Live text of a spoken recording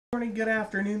Morning, good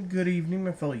afternoon, good evening,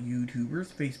 my fellow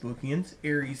YouTubers, Facebookians.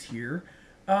 Aries here.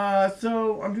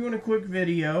 So I'm doing a quick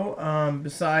video.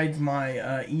 Besides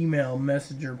my email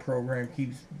messenger program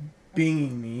keeps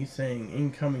binging me saying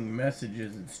incoming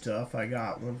messages and stuff. I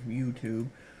got one from YouTube.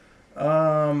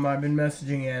 I've been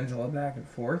messaging Angela back and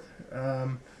forth.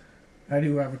 I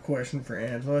do have a question for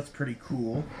Angela. It's pretty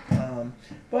cool.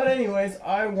 But anyways,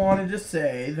 I wanted to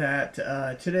say that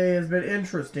today has been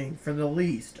interesting for the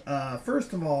least.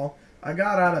 First of all, I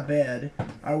got out of bed.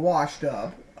 I washed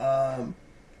up.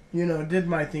 Did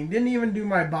my thing. Didn't even do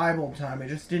my Bible time. I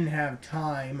just didn't have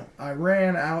time. I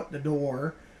ran out the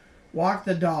door, walked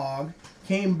the dog,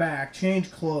 came back,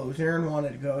 changed clothes. Aaron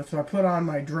wanted to go, so I put on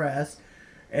my dress.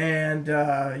 And,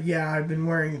 I've been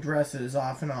wearing dresses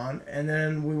off and on. And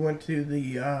then we went to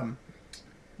the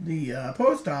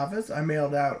post office. I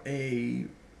mailed out a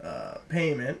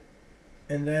payment.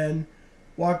 And then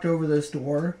walked over to the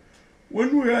store.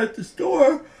 When we were at the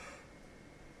store,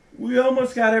 we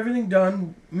almost got everything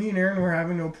done. Me and Aaron were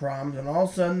having no problems. And all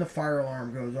of a sudden, the fire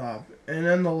alarm goes off. And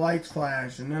then the lights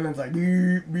flash. And then it's like,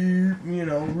 beep, beep,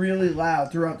 really loud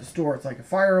throughout the store. It's like a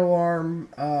fire alarm,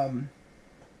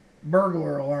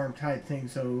 burglar alarm type thing.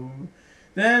 So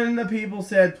then the people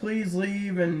said please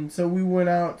leave, and so we went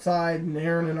outside, and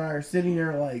Aaron and I are sitting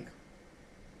there like,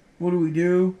 what do we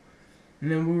do? And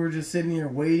then we were just sitting there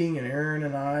waiting, and Aaron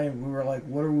and we were like,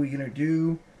 what are we gonna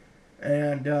do?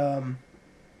 And I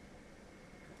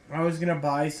was gonna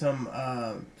buy some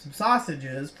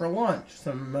sausages for lunch,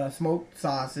 some smoked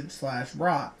sausage /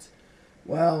 brats.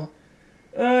 Well,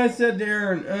 I said to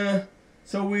Aaron,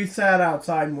 so we sat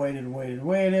outside and waited,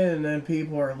 and then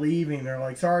people are leaving. They're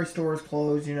like, sorry, store's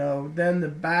closed, Then the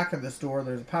back of the store,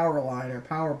 there's a power line or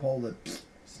power pole that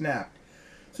snapped.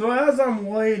 So as I'm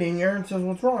waiting, Aaron says,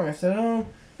 what's wrong? I said, oh,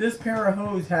 this pair of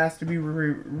hose has to be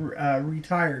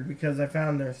retired because I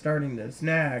found they're starting to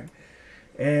snag,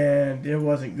 and it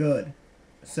wasn't good.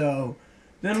 So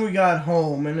then we got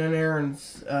home, and then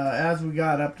Aaron's, as we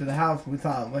got up to the house, we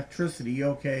thought electricity,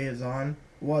 okay, is on.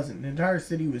 It wasn't. The entire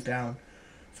city was down.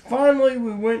 Finally,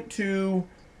 we went to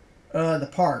the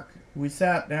park. We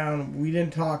sat down. We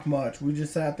didn't talk much. We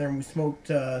just sat there and we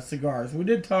smoked cigars. We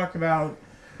did talk about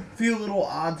a few little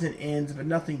odds and ends, but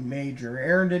nothing major.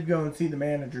 Aaron did go and see the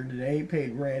manager today. He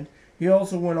paid rent. He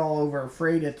also went all over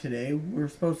Ephrata today. We were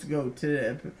supposed to go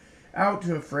out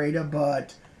to Ephrata,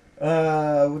 but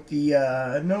with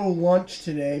the no lunch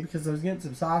today because I was getting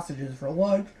some sausages for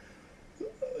lunch.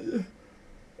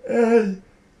 And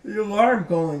the alarm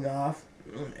going off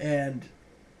and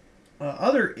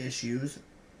other issues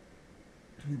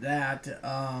that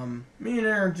me and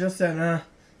Aaron just said,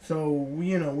 so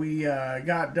we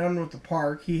got done with the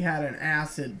park. He had an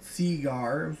acid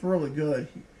cigar. It was really good.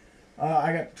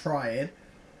 I got to try it.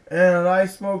 And I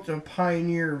smoked a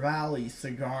Pioneer Valley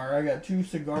cigar. I got 2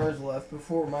 cigars left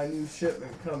before my new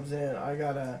shipment comes in. I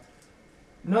got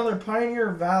another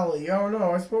Pioneer Valley. Oh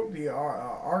no, I smoked the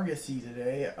Argosy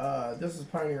today. This is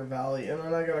Pioneer Valley. And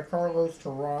then I got a Carlos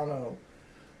Toronto.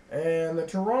 And the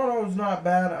Toronto's not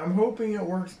bad. I'm hoping it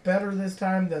works better this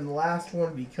time than the last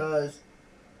one because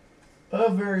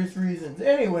of various reasons.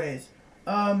 Anyways,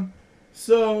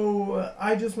 so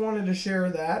I just wanted to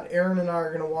share that. Aaron and I are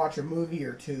going to watch a movie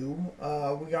or two.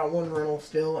 We got one rental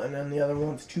still, and then the other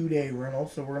one's 2-day rental,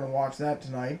 so we're going to watch that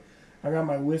tonight. I got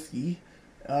my whiskey.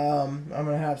 I'm going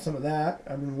to have some of that.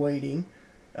 I've been waiting.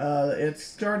 It's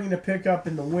starting to pick up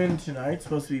in the wind tonight. It's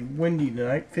supposed to be windy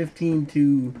tonight. 15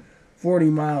 to 40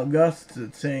 mile gusts,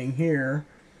 it's saying here.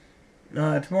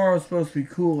 Tomorrow's supposed to be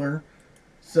cooler.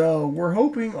 So we're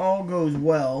hoping all goes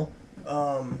well.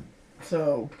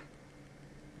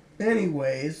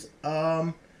 Anyways,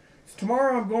 so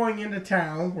tomorrow I'm going into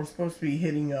town. We're supposed to be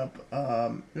hitting up,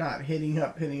 not hitting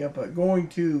up, but going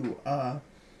to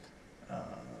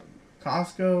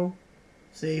Costco,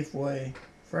 Safeway,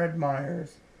 Fred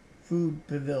Meyer's, Food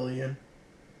Pavilion,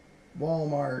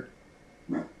 Walmart,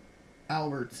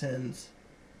 Albertsons,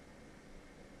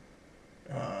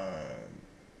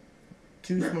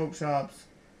 2 smoke shops,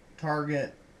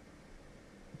 Target,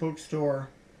 bookstore,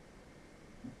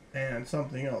 and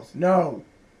something else. No!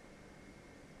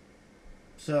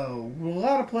 So, a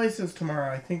lot of places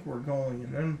tomorrow I think we're going,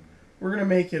 and then we're going to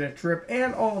make it a trip,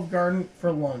 and Olive Garden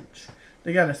for lunch.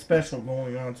 They got a special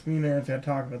going on, so me and Aaron's going to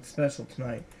talk about the special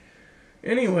tonight.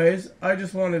 Anyways, I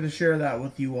just wanted to share that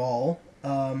with you all.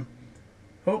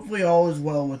 Hopefully all is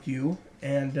well with you,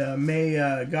 and may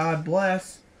God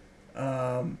bless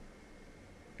the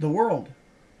world.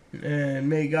 And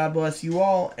may God bless you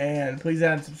all, and please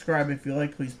add and subscribe if you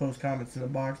like. Please post comments in the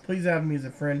box. Please add me as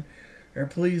a friend, or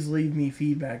please leave me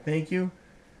feedback. Thank you.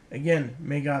 Again,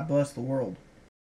 may God bless the world.